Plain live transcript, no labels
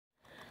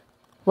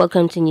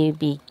Welcome to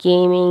Newbie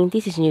Gaming.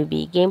 This is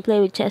Newbie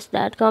Gameplay with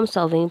Chess.com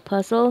solving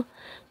puzzle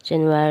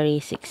January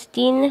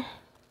 16.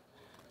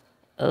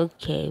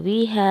 Okay,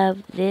 we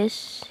have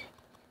this,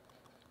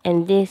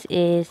 and this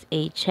is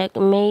a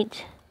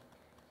checkmate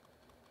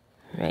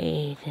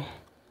right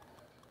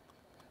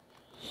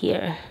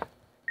here.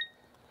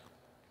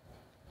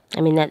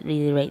 I mean, not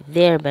really right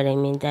there, but I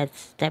mean that's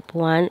step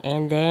 1,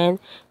 and then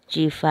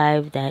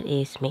g5, that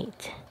is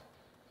mate.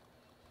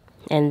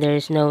 And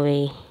there's no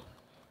way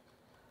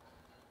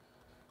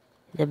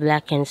the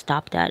black can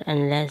stop that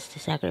unless to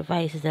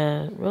sacrifice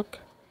the rook.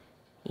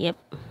 Yep.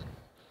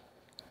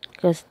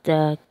 Because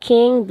the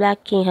king,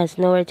 black king, has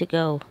nowhere to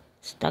go.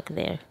 Stuck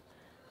there.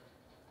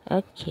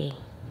 Okay.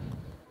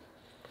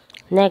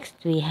 Next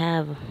we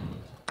have...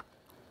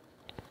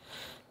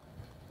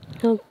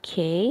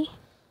 Okay.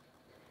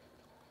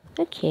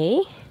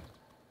 Okay.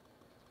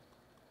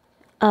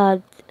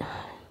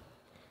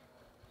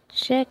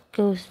 Check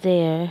goes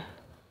there.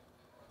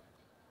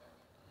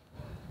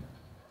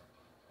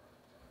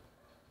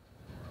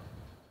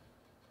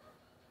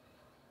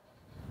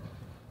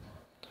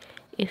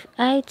 If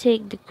I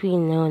take the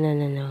queen,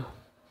 no.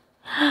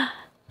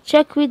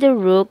 Check with the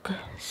rook,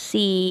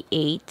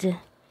 c8.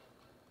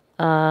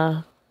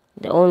 The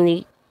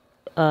only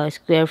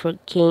square for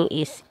king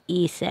is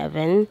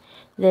e7.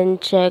 Then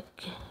check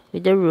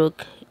with the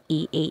rook,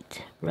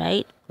 e8.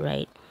 Right?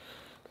 Right.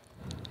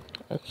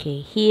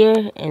 Okay,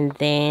 here and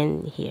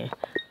then here.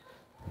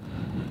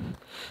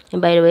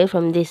 And by the way,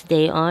 from this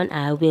day on,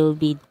 I will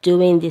be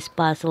doing this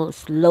puzzle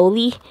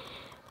slowly,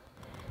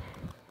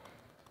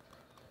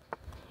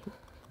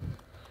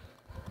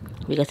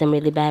 because I'm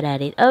really bad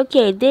at it.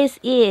 Okay, this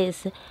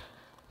is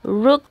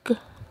rook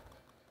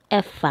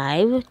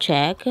f5,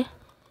 check.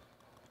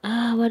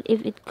 What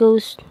if it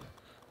goes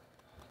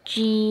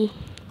g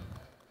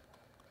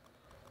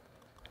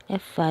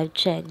f5,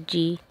 check,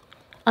 g.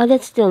 Oh,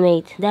 that's still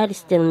mate. That is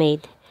still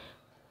mate.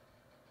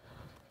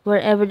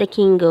 Wherever the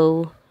king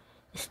go,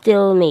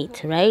 still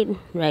mate, right?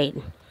 Right.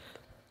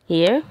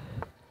 Here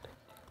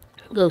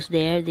goes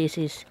there. This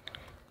is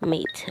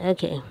mate.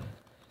 Okay.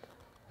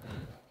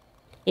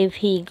 If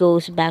he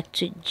goes back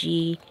to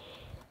g8,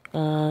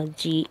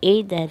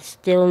 that's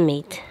still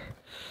mate.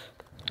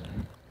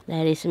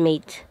 That is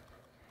mate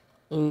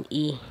in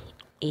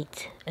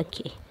e8.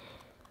 Okay.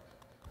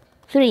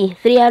 3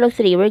 out of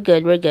 3. We're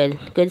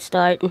good. Good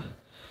start.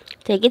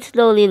 Take it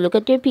slowly. Look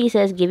at your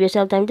pieces. Give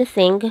yourself time to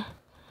think.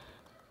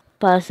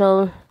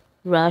 Puzzle,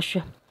 rush,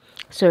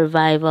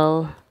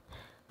 survival.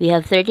 We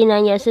have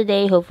 39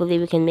 yesterday. Hopefully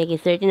we can make it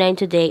 39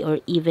 today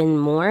or even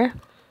more.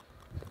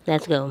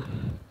 Let's go.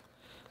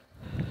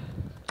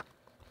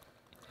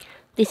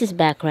 This is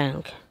back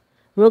rank.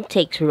 Rook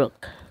takes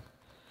rook.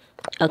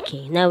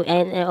 Okay, now,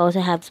 and I also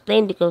have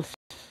explained because,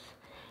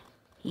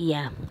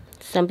 yeah,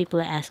 some people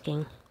are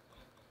asking.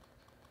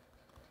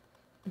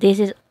 This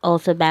is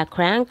also back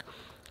rank.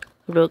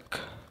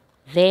 Rook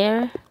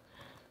there.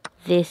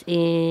 This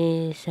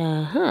is,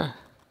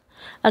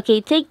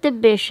 Okay, take the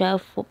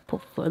bishop.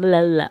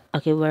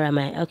 Okay, where am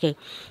I? Okay,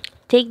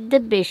 take the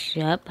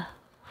bishop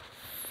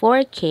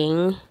for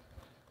king,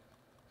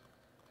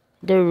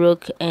 the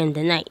rook, and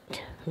the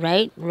knight.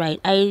 Right? Right.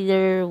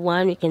 Either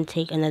one, we can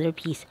take another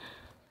piece.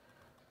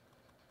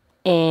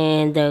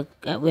 And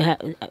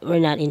we're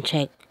not in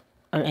check,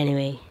 or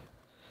anyway.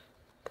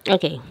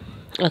 Okay.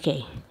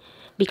 Okay.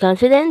 Be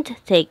confident.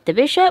 Take the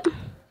bishop.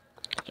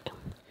 Okay.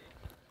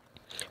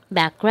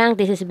 Back rank.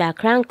 This is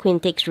back rank. Queen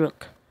takes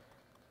rook.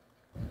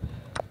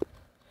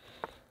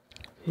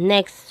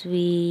 Next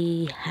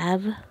we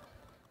have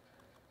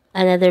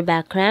another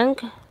back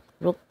rank.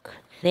 Rook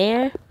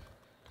there.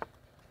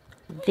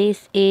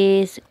 This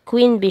is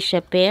queen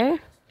bishop pair.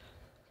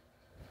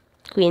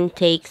 Queen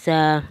takes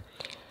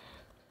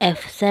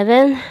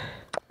f7.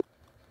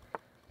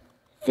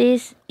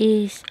 This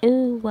is,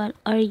 oh, what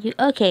are you?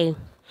 Okay.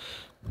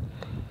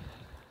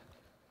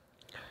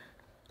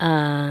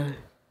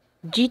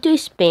 G2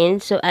 spin,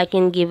 so I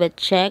can give a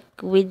check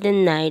with the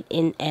knight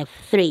in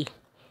f3.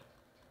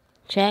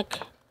 Check.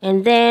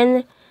 And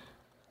then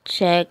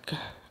check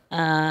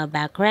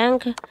back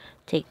rank.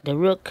 Take the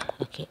rook.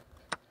 Okay.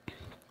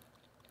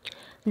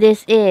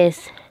 This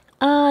is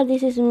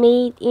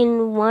mate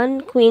in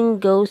 1. Queen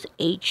goes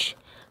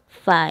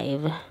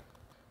h5.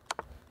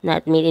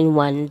 Not mate in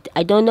 1.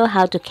 I don't know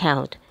how to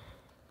count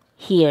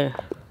here.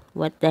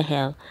 What the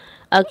hell?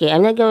 Okay,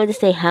 I'm not going to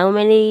say how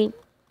many.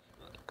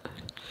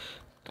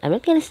 I'm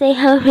not going to say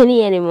how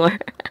many anymore.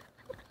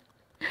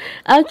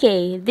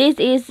 Okay, this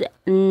is...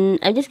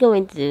 I'm just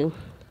going to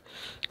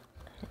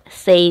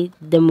say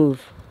the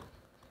move.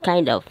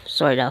 Kind of,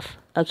 sort of.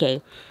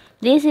 Okay.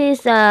 This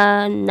is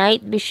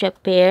knight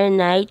bishop pair.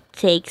 Knight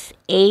takes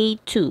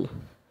a2.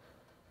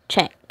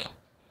 Check.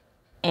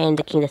 And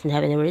the king doesn't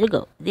have anywhere to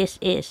go. This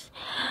is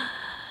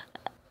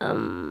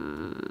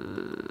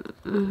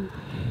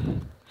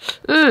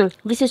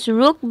this is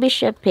rook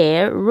bishop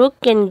pair.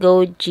 Rook can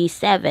go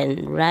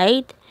g7,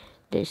 right?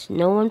 There's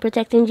no one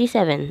protecting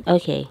g7.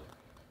 Okay.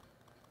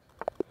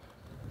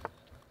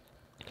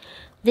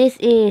 This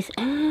is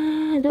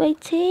Do I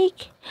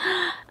take?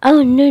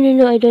 Oh, no, no,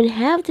 no. I don't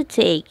have to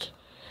take.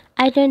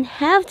 I don't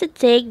have to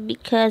take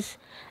because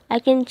I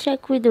can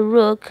check with the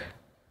rook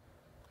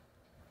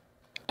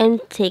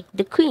and take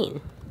the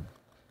queen.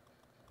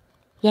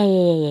 Yeah,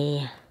 yeah, yeah,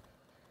 yeah, yeah.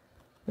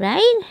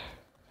 Right?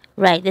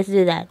 Right, let's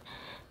do that.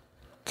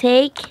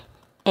 Take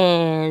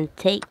and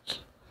take.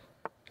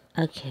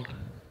 Okay.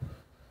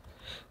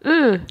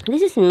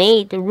 This is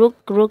mate.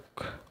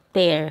 Rook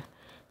pair.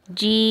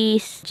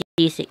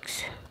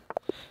 G6.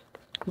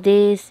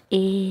 This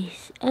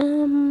is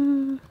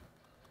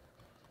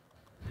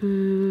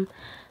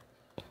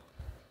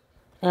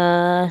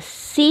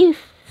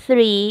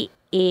C3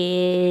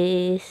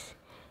 is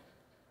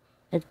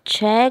a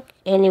check.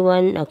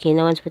 Anyone? Okay,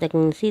 no one's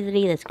protecting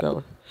C3. Let's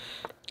go.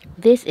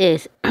 This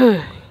is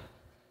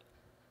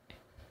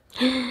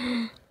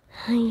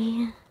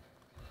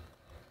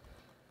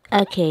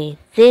okay.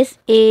 This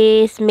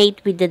is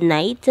mate with the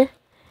knight.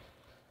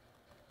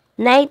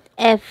 Knight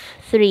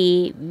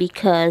F3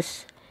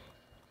 because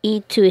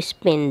E2 is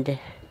pinned.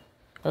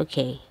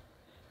 Okay.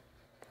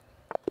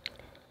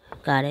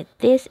 Got it.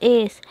 This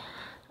is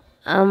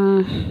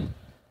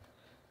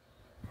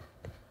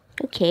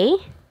okay.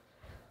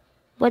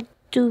 What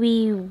do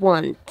we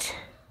want?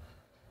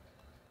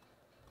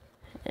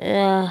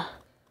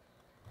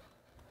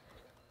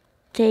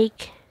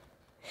 Take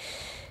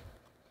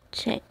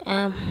check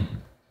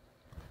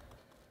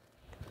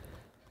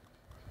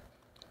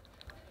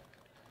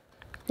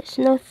there's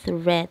no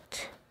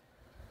threat.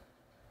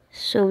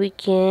 So we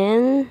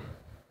can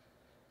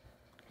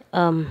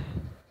oh,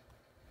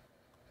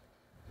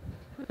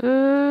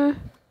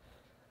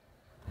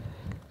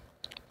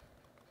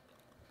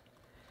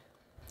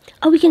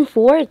 we can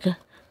fork.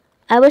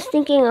 I was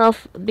thinking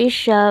of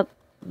bishop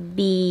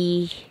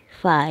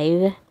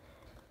b5,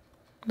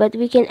 but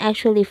we can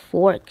actually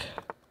fork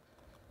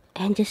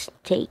and just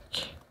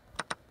take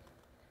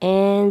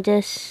and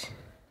just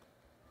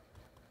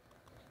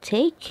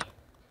take.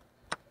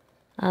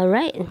 All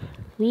right,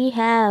 we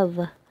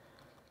have,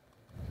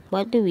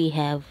 what do we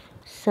have?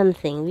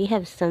 Something. We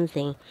have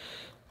something.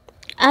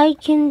 I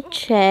can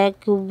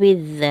check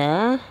with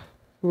the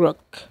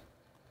rook,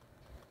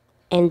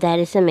 and that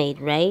is a mate,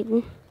 right?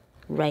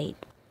 Right.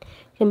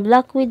 Can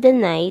block with the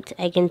knight.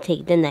 I can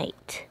take the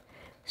knight.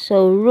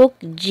 So rook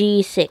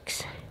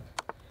g6,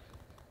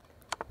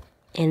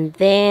 and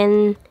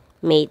then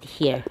mate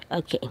here.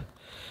 Okay.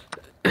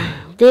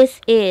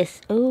 This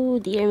is, oh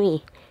dear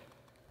me,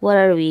 what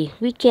are we?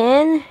 We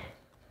can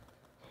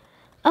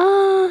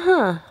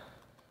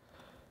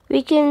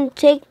we can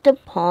take the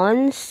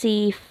pawn,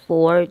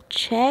 c4,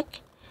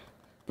 check,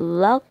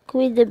 block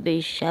with the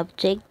bishop,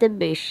 take the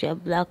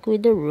bishop, block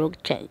with the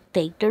rook, check,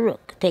 take the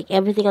rook, take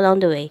everything along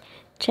the way,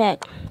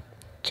 check,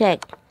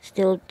 check,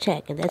 still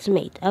check, and that's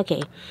mate.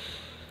 Okay,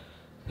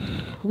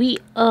 we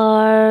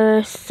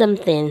are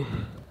something.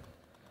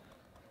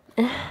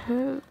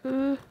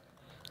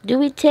 Do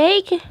we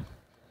take?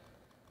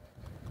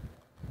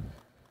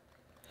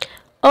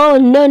 Oh,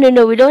 no, no,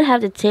 no, we don't have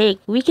to take.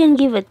 We can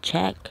give a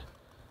check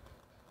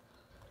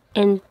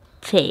and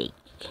take.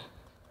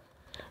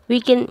 We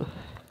can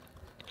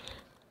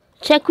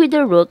check with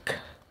the rook.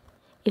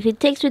 If it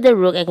takes with the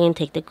rook, I can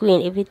take the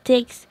queen. If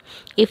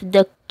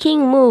the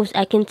king moves,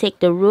 I can take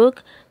the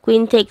rook.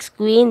 Queen takes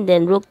queen,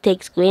 then rook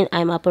takes queen.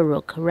 I'm up a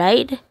rook,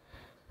 right?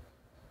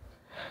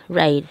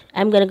 Right.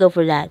 I'm gonna go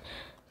for that.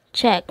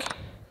 Check.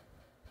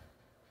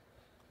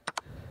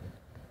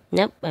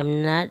 Nope,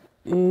 I'm not.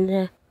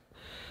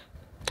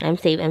 I'm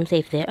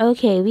safe there.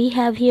 Okay, we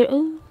have here,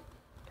 oh,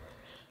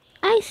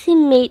 I see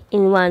mate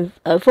in one.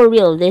 For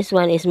real, this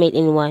one is mate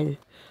in one.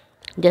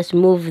 Just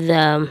move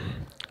the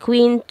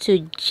queen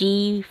to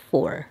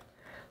g4.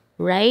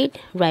 Right?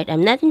 Right,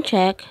 I'm not in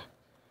check.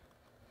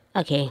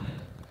 Okay,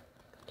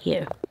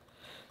 here.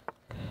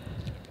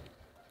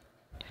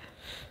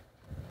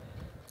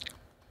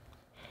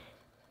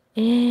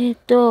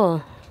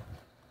 Eto.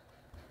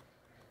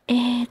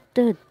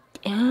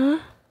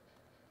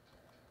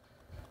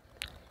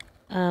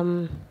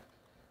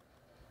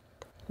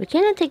 We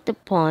cannot take the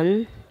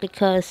pawn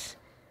because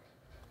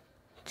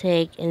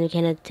take, and we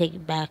cannot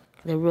take back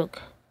the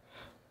rook.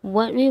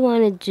 What we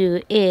want to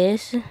do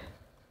is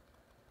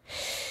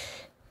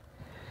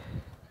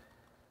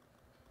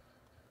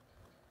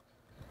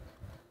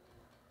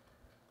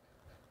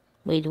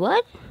wait,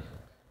 what?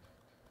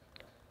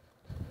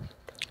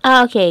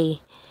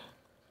 Okay,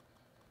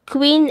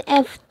 queen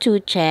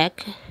f2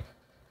 check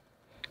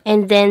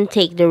and then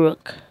take the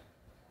rook,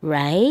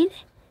 right?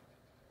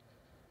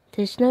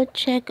 There's no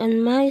check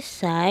on my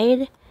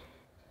side.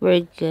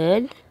 We're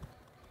good.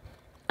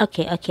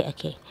 Okay.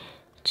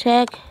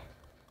 Check,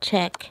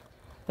 check.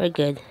 We're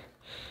good.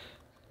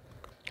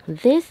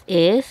 This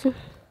is,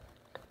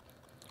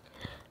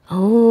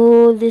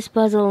 oh, this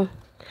puzzle.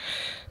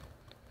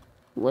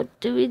 What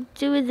do we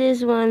do with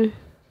this one?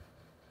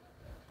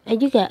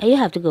 And you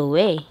have to go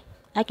away.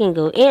 I can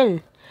go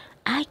in.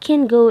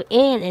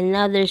 And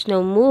now there's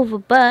no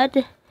move,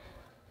 but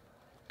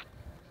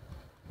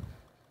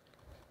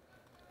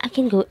I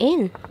can go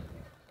in.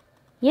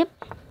 Yep.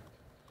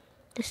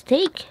 Let's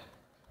take.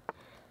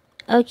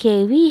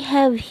 Okay, we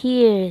have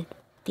here.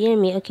 Dear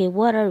me. Okay,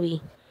 what are we?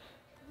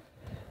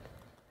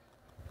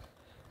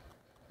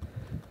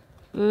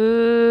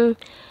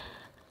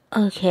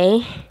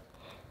 Okay.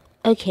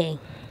 Okay.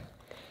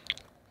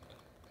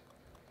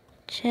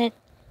 Check.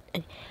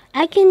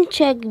 I can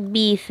check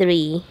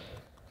b3.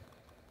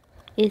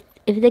 If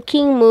the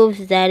king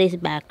moves, that is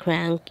back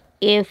rank.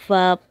 If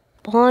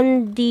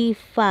pawn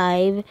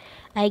d5,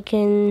 I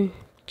can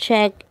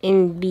check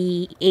in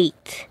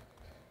b8.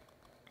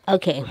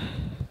 Okay.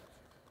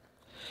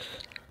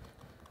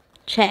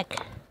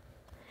 Check.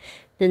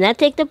 Do not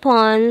take the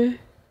pawn.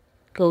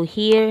 Go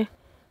here.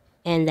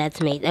 And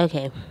that's mate.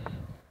 Okay.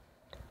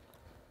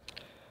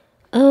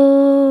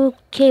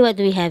 Okay, what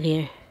do we have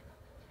here?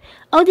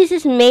 Oh, this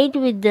is mate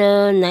with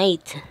the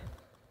knight.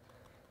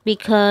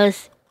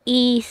 Because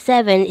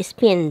e7 is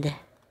pinned.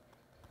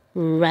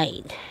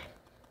 Right.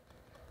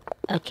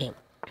 Okay.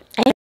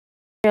 I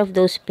have of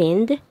those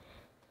pins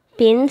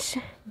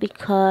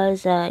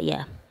because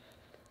yeah.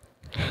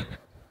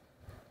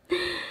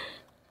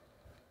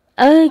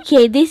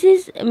 Okay, this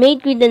is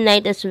mate with the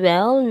knight as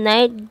well.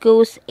 Knight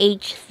goes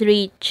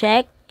h3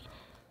 check.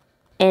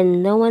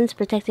 And no one's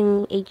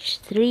protecting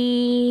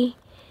h3.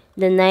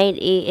 The knight,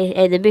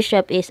 the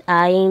bishop is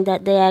eyeing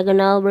that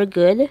diagonal. We're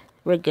good.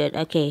 We're good.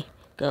 Okay,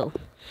 go.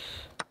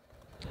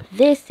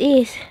 This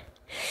is...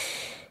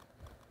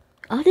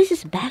 Oh, this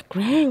is back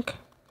rank.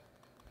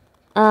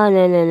 Oh,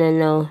 no, no, no,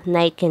 no.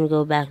 Knight can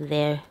go back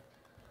there.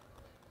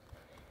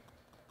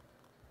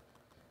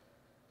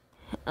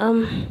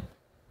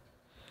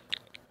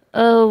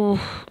 Oh,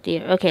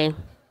 dear. Okay.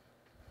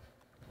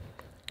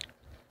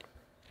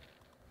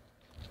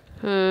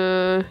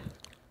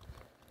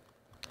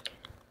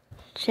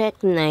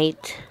 Check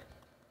knight.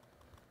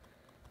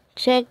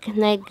 Check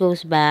knight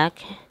goes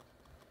back.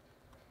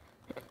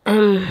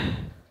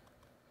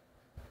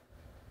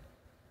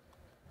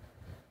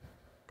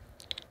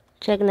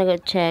 Check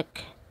knight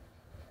check.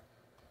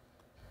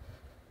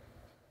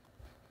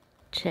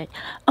 Check.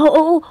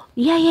 Oh,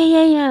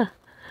 yeah.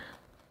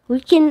 We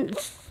can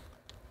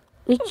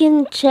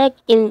check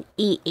in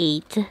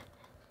e8.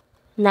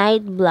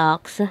 Knight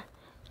blocks.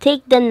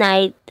 Take the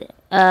knight.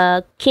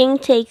 King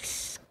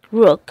takes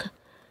rook.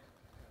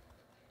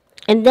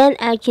 And then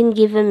I can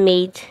give a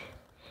mate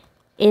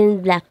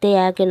in black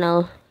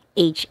diagonal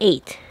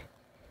h8.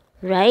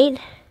 Right?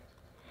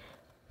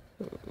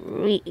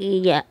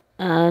 Yeah.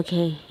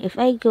 Okay. If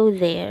I go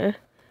there,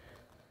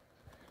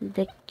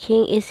 the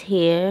king is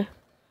here.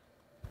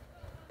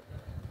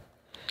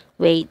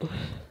 Wait.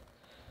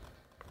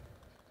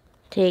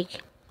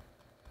 Take.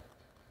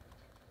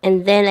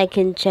 And then I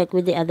can check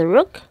with the other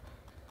rook.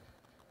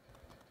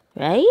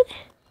 Right?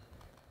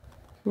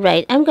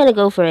 Right. I'm gonna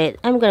go for it.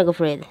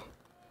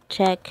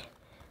 Check.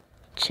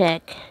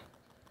 Check.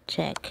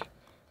 Check.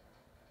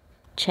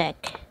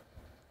 Check.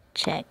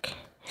 Check.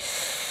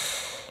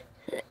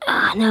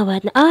 Ah, now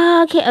what?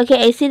 Ah,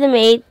 okay. I see the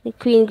mate. The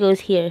queen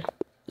goes here.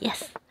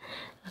 Yes.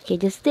 Okay,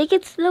 just take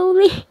it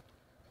slowly.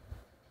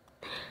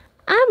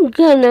 I'm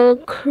gonna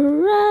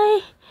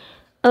cry.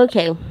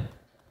 Okay.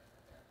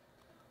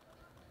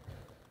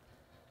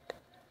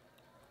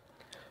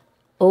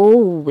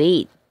 Oh,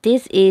 wait.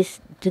 This is...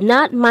 Do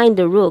not mind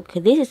the rook.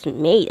 This is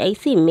mate. I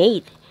see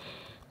mate.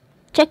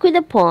 Check with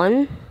the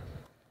pawn.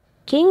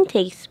 King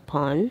takes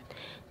pawn.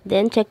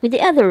 Then check with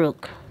the other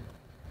rook.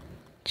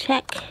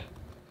 Check.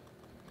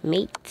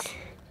 Mate.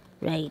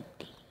 Right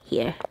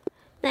here.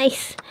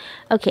 Nice.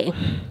 Okay.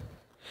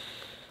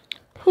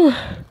 Whew.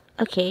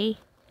 Okay.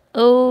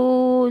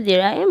 Oh,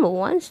 there I am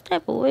one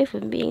step away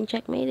from being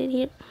checkmated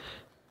here.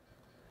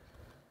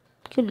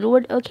 Good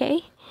lord.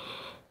 Okay.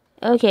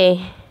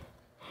 Okay.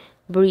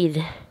 Breathe.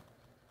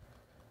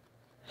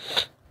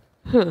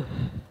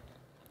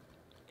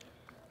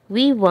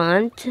 We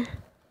want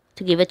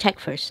to give a check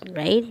first,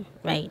 right?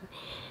 Right.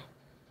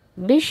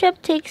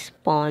 Bishop takes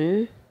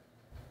pawn.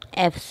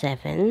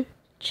 f7.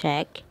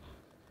 Check.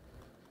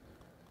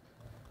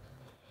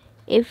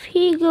 If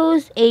he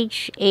goes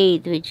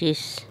h8, which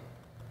is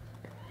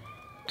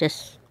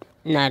just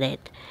not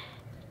it,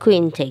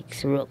 queen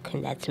takes rook,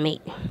 and that's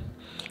mate.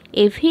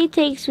 If he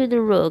takes with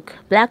the rook,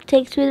 black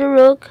takes with the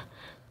rook,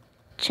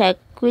 check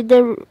with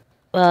the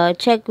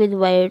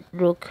white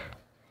rook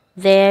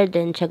there,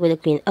 then check with the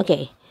queen.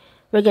 Okay,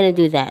 we're gonna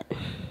do that.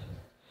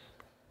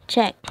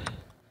 Check.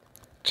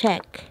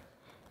 Check.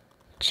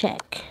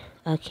 Check.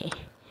 Okay.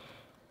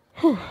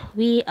 Whew,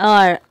 we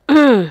are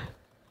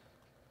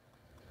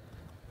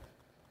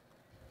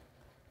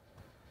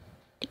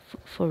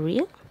for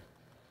real?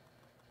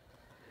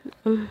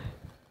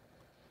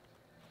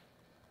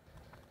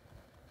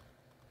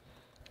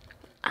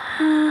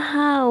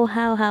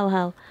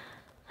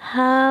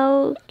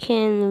 How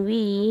can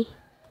we...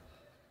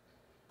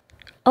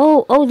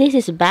 Oh, this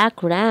is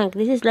back rank.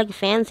 This is like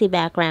fancy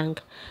back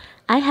rank.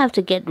 I have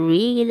to get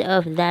rid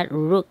of that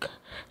rook.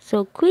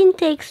 So queen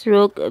takes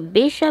rook,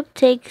 bishop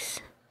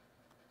takes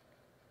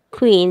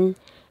queen,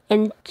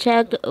 and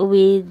check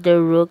with the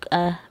rook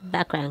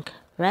back rank,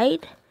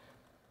 right?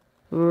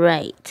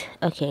 Right.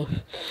 Okay.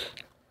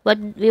 What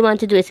we want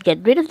to do is get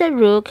rid of the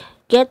rook,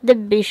 get the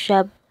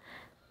bishop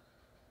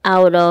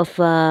out of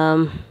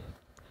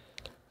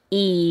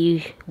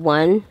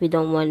e1. We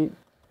don't want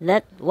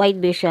that white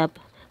bishop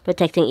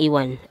protecting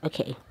e1.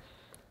 Okay,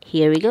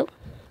 here we go.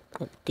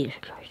 Oh, dear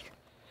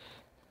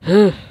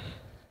Lord.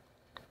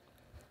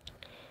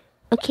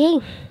 Okay,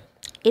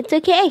 it's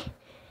okay.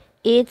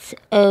 It's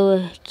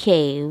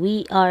okay.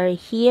 We are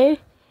here.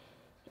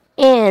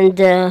 And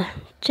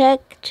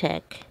check,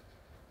 check,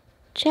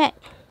 check,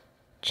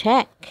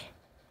 check.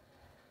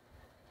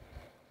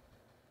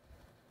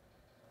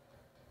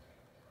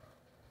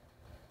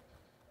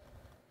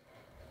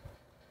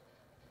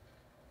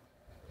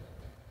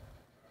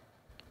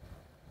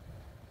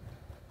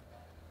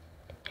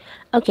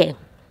 Okay,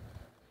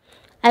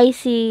 I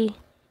see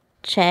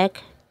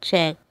check,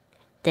 check.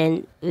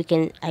 Then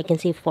I can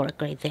see fork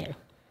right there.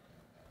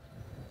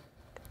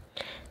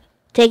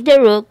 Take the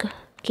rook.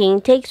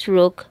 King takes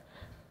rook.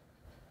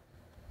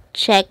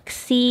 Check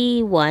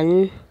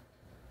c1.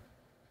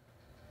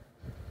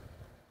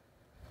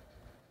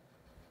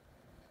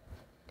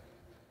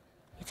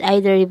 It's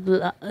either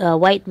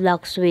white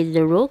blocks with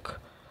the rook.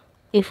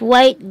 If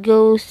white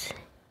goes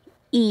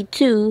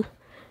e2,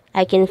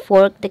 I can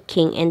fork the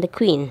king and the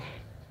queen.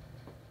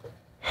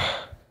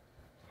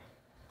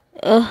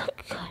 Oh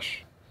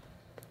gosh.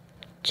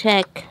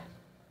 Check,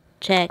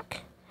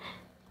 check,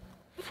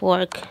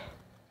 fork.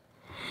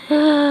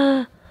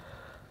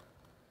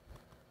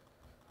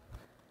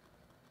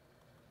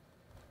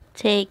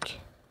 Take.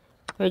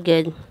 We're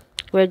good.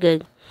 We're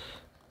good.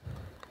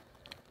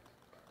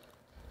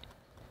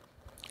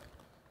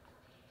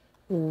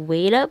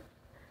 Wait up.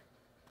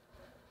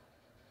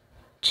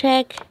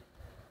 Check.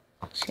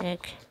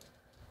 Check.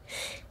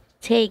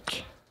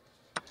 Take.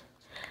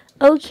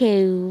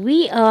 Okay,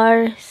 we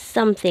are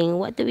something.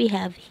 What do we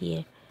have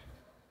here?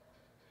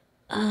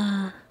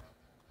 Huh?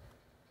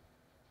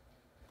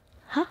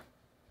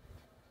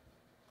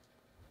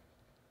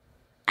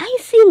 I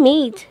see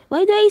mate.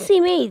 Why do I see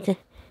mate?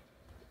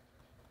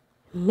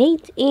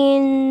 Mate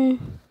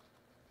in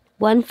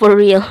one for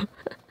real.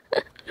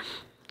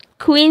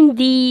 Queen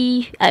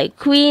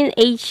Queen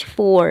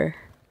h4.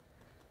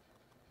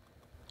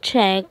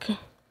 Check.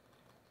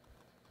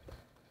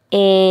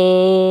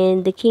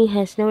 And the king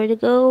has nowhere to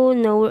go.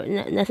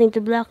 Nothing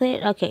to block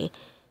it. Okay,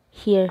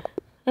 here.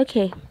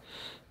 Okay.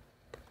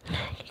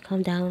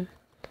 Calm down.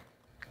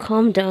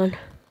 Calm down.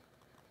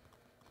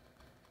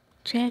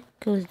 Check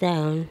goes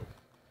down.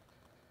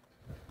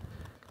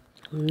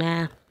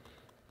 Nah.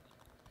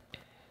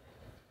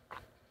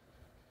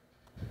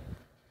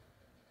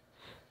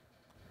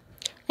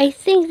 I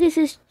think this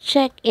is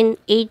check in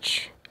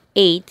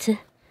h8.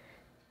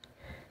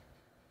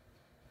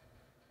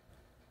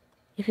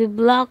 If it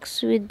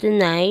blocks with the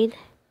knight,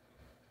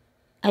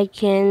 I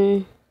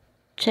can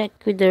check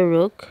with the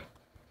rook.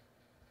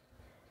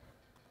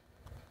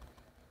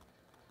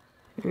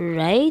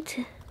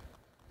 Right?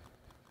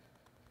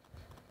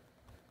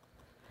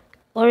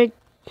 Or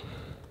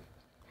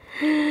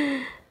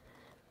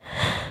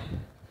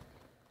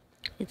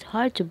it's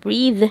hard to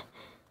breathe.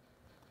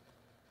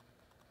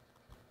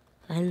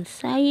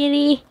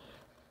 Anxiety.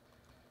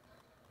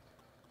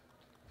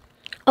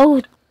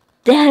 Oh,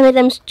 damn it,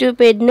 I'm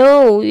stupid.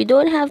 No, you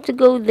don't have to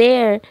go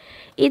there.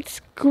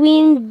 It's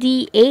queen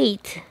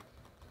d8.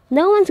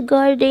 No one's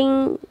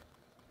guarding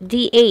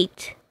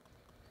d8.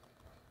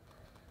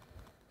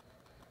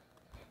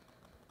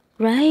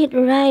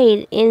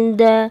 Right. In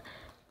the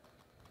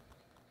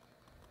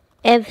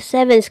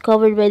f7 is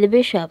covered by the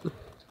bishop.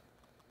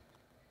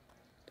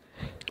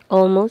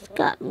 Almost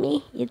got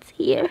me. It's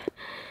here.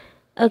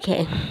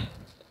 Okay.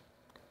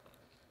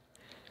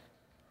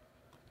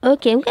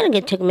 Okay, I'm gonna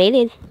get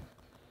checkmated.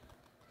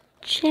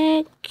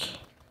 Check.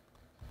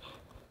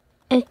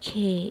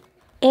 Okay.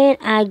 And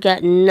I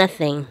got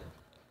nothing.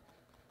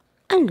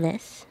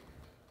 Unless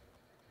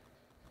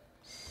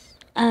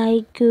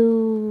I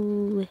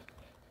go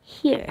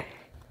here.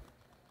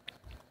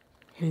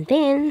 And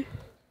then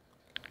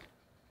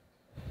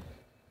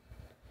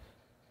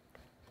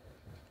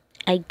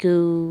I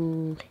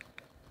go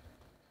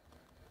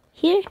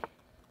here.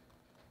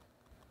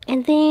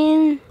 And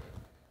then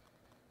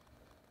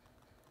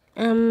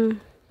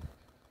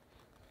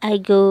I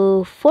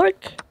go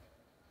fork.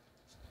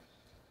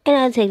 And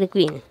I'll take the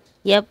queen.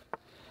 Yep.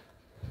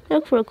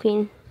 Look for a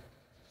queen.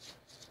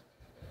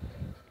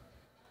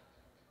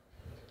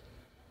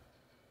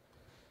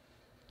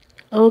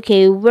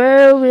 Okay,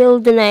 where will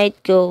the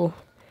knight go?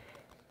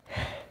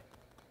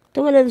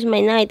 Don't want to lose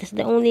my knight. That's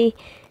the only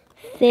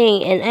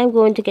thing. And I'm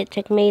going to get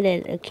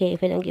checkmated. Okay,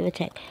 if I don't give a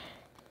check.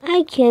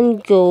 I can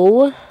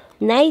go.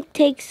 Knight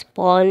takes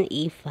pawn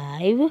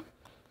e5.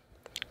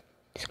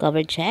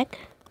 Discover check.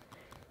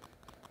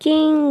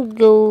 King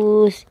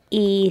goes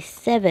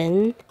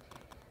e7.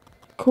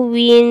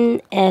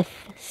 Queen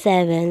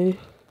f7.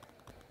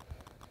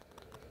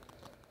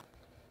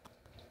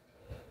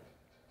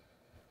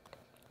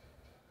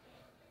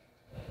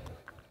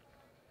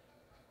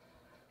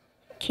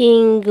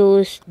 King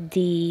goes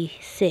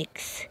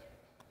d6.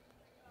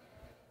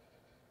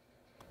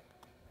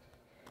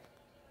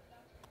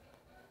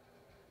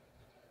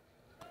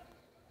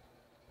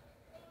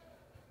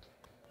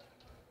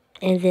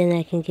 And then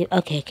I can give...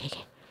 Okay, okay,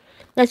 okay.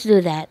 Let's do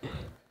that.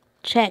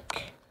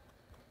 Check.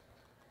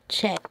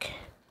 Check.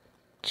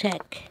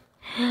 Check.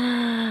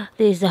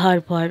 This is the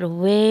hard part.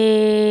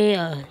 Way...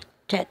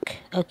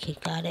 check. Okay,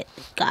 got it.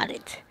 Got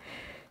it.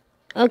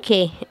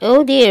 Okay.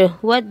 Oh dear.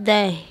 What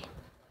the...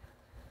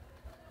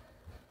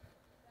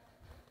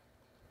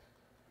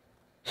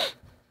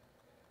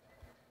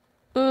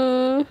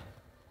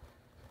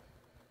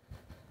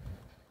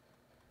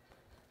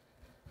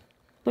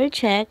 We'll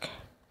check.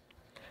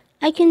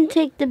 I can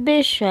take the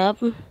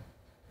bishop.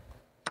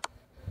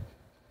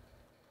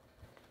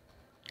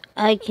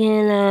 I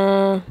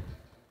can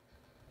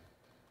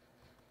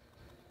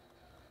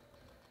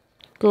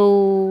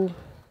go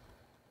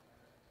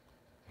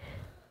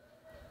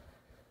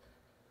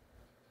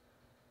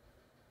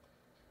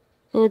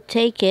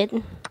take it.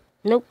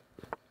 Nope.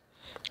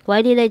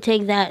 Why did I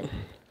take that?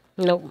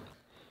 Nope.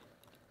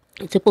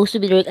 It's supposed to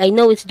be the rook. I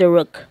know it's the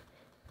rook.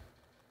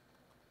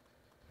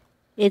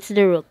 It's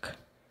the rook.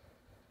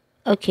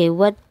 Okay,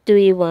 what do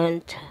we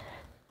want?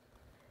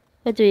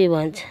 What do we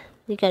want?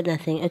 We got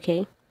nothing.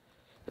 Okay.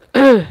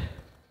 I'm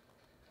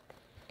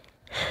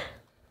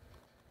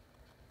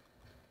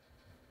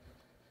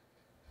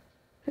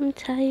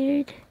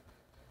tired.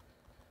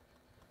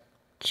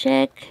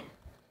 Check.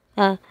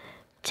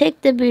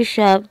 Take the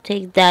bishop.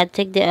 Take that.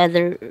 Take the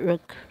other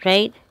rook.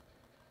 Right?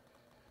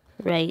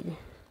 Right.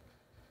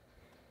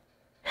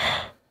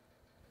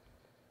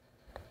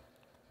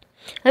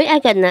 I mean,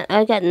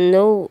 I got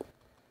no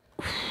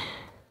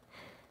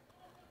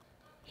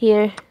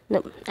here.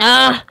 No.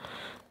 Ah.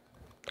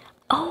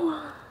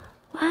 Oh.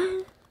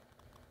 What?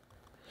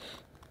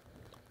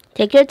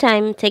 Take your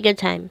time. Take your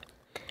time.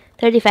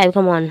 35.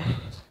 Come on.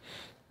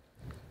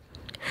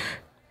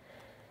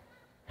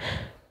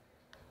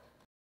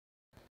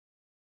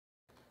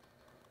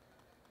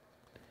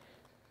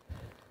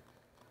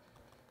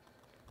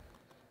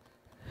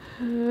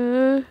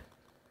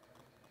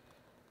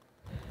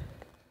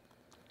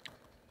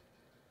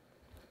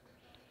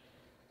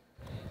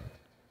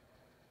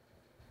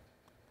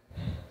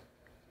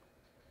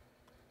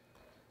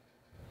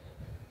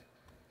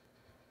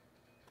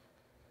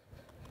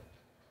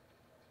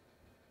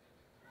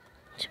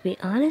 To be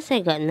honest, I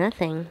got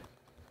nothing.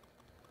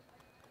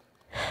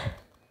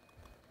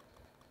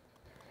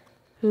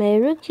 My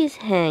rook is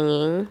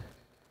hanging.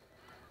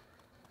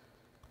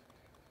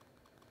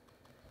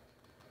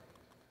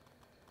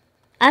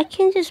 I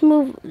can just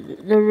move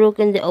the rook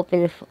in the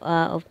open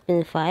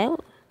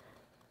file.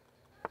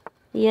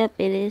 Yep,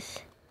 it is.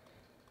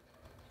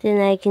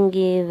 Then I can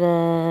give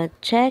a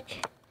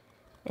check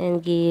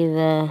and give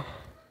a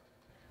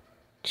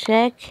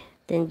check.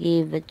 Then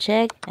give a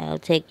check. I'll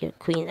take your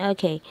queen.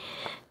 Okay.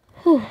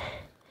 Whew.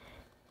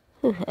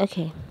 Whew.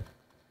 Okay.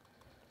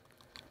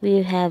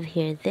 We have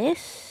here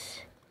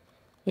this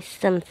is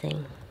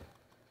something.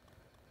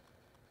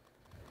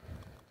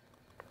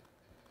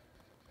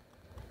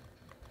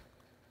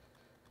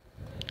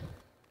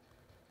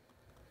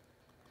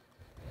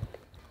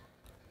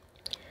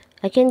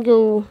 I can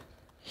go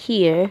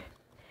here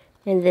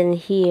and then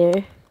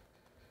here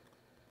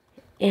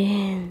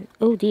and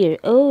oh dear,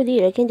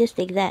 I can just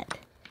take that.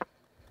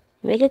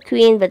 Make a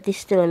queen, but this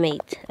is still a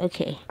mate.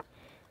 Okay.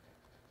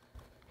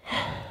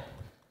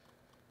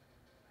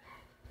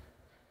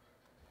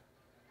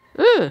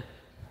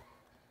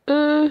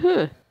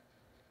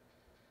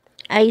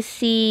 I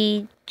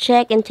see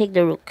check and take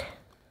the rook.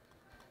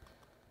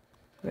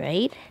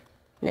 Right?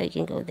 Now you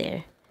can go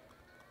there.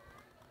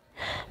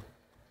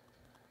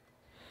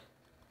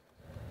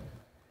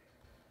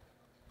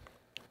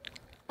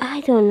 I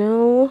don't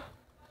know.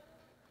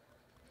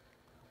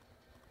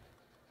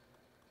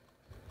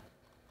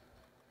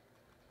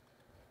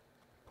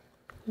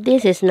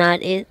 This is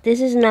not it.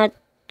 This is not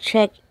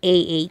check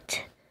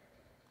A8.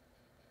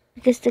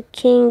 Because the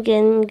king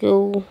can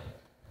go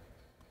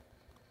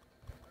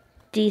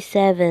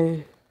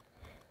D7.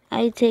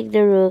 I take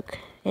the rook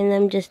and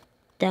I'm just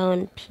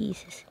down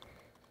pieces.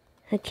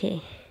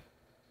 Okay.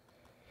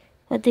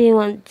 What do you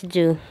want to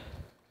do?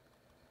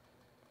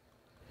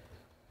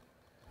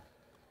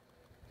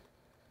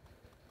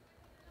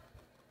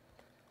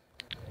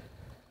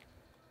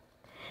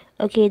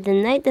 Okay, the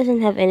knight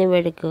doesn't have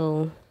anywhere to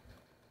go.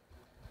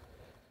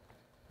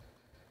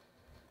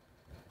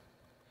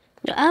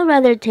 I'll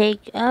rather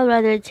take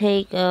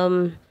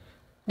the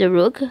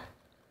rook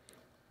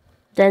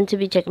than to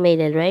be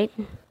checkmated, right?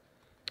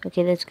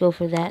 Okay, let's go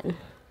for that.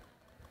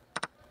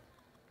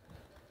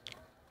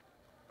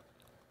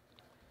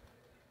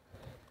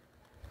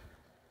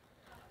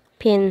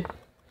 Pin.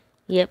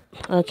 Yep.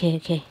 Okay,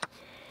 okay.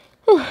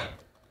 Whew.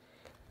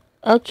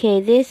 Okay,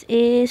 this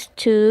is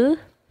to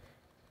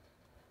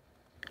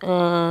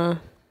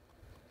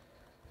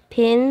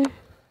pin.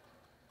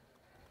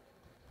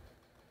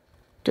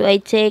 Do I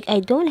take? I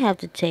don't have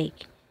to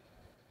take.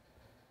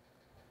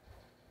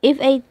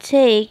 If I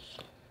take,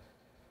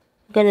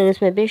 I'm gonna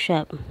lose my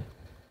bishop.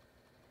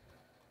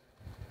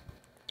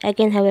 I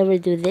can, however,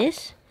 do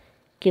this.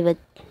 Give a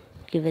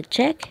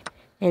check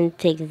and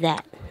take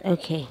that.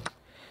 Okay.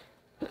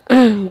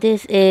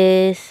 This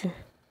is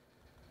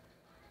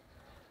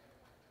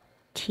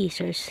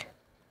teasers.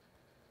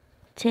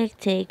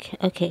 Take.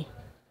 Okay.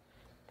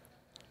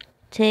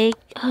 Take.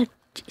 Oh,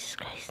 Jesus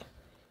Christ.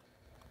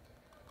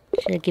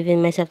 Should have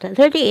given myself that.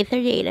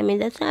 38. I mean,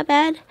 that's not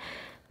bad.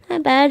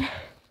 Not bad.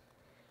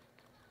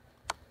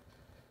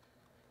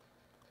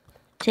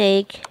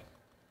 Take.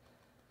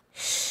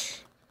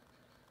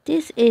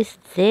 This is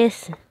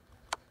this.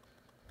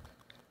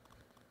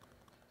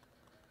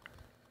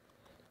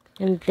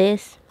 And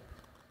this.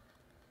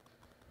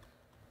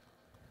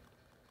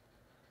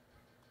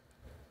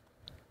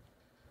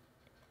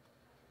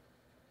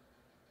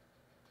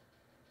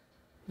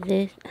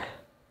 This.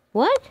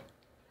 What?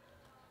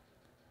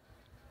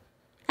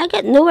 I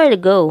got nowhere to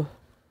go.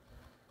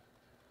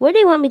 Where do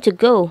you want me to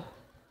go?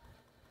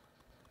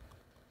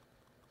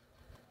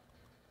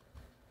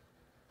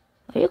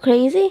 Are you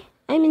crazy?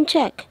 I'm in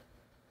check.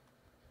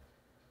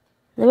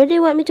 Now where do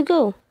you want me to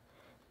go?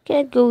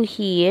 Can't go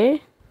here.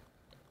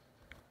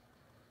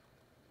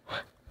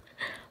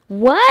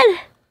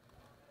 What?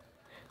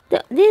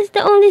 This is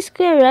the only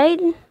square, right?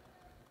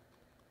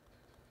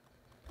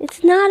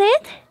 It's not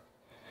it?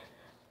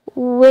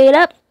 Wait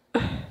up.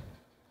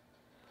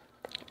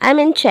 I'm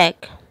in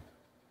check.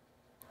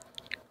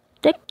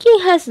 The king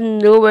has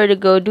nowhere to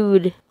go,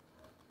 dude.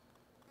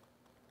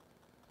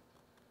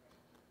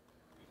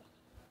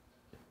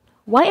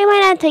 Why am I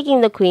not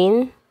taking the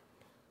queen?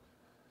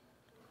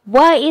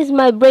 Why is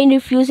my brain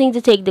refusing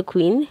to take the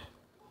queen?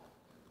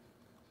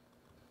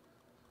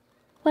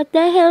 What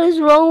the hell is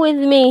wrong with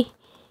me?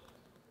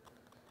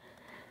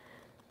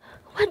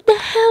 What the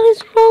hell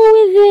is wrong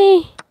with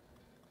me?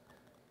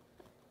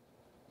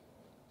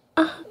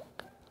 Oh,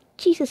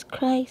 Jesus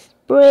Christ.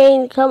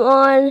 Brain, come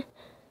on.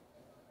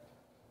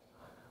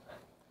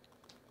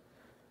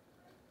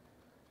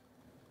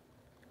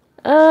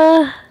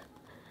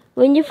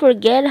 When you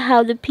forget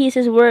how the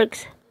pieces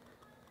works.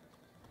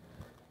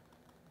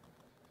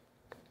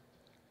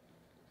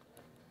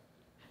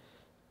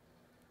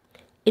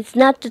 It's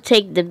not to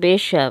take the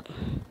bishop.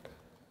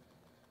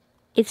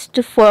 It's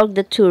to fork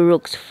the two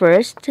rooks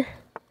first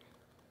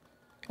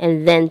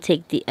and then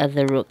take the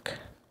other rook.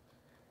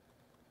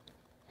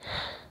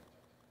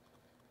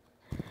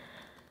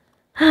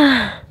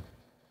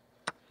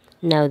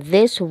 Now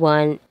this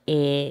one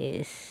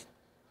is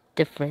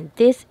different.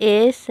 This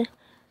is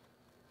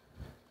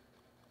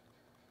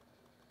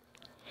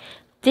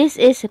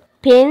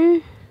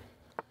pin,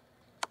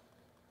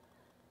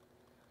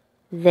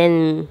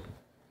 then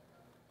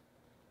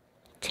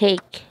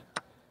take,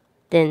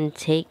 then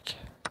take.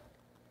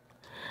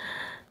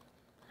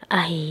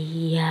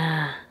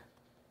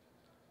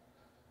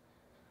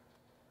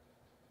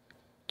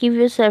 Give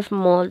yourself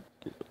more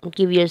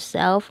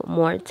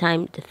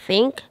time to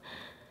think.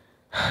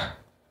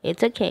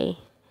 It's okay.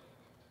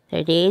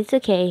 38 is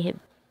okay.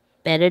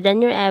 Better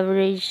than your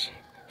average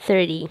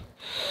 30.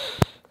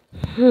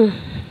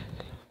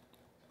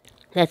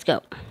 Let's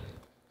go.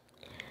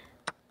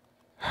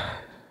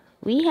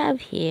 We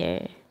have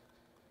here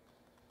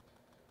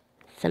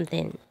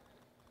something.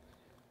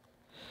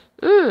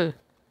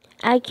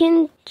 I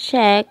can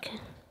check,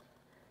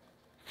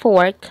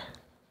 fork,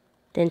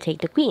 then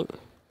take the queen.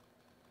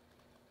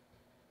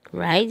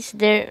 Right? Is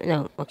there?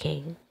 No.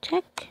 Okay.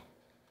 Check.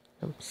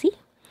 No, see?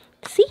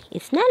 See?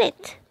 It's not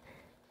it.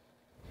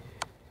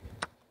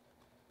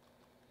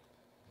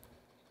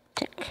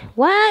 Check.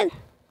 What?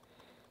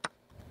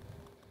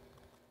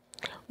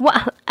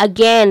 What?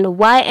 Again,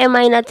 why am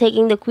I not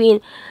taking the queen?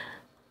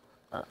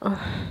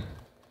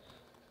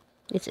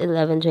 It's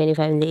 11:25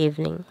 in the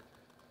evening.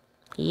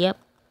 Yep.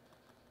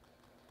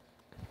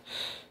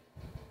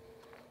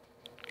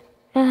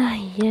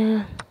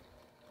 Yeah.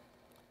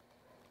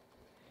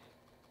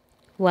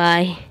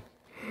 Why?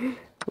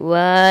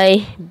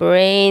 Why?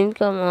 Brain,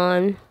 come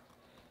on.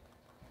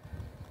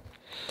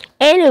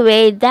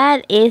 Anyway,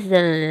 that is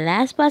the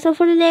last puzzle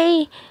for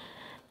today.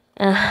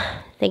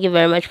 Thank you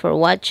very much for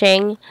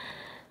watching.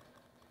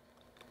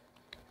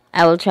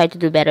 I will try to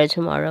do better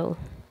tomorrow.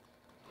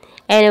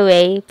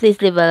 Anyway,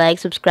 please leave a like,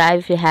 subscribe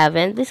if you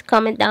haven't. Please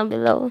comment down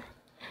below.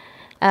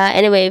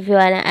 Anyway, if you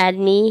want to add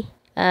me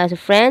as a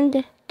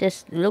friend,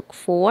 just look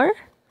for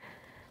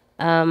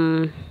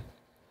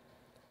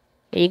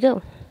here you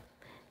go,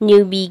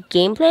 newbie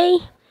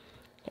gameplay,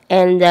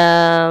 and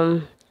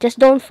just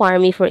don't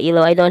farm me for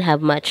elo. I don't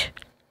have much.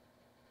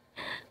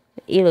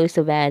 Elo is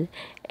so bad.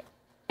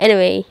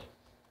 Anyway,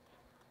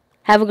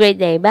 have a great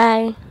day.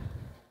 Bye.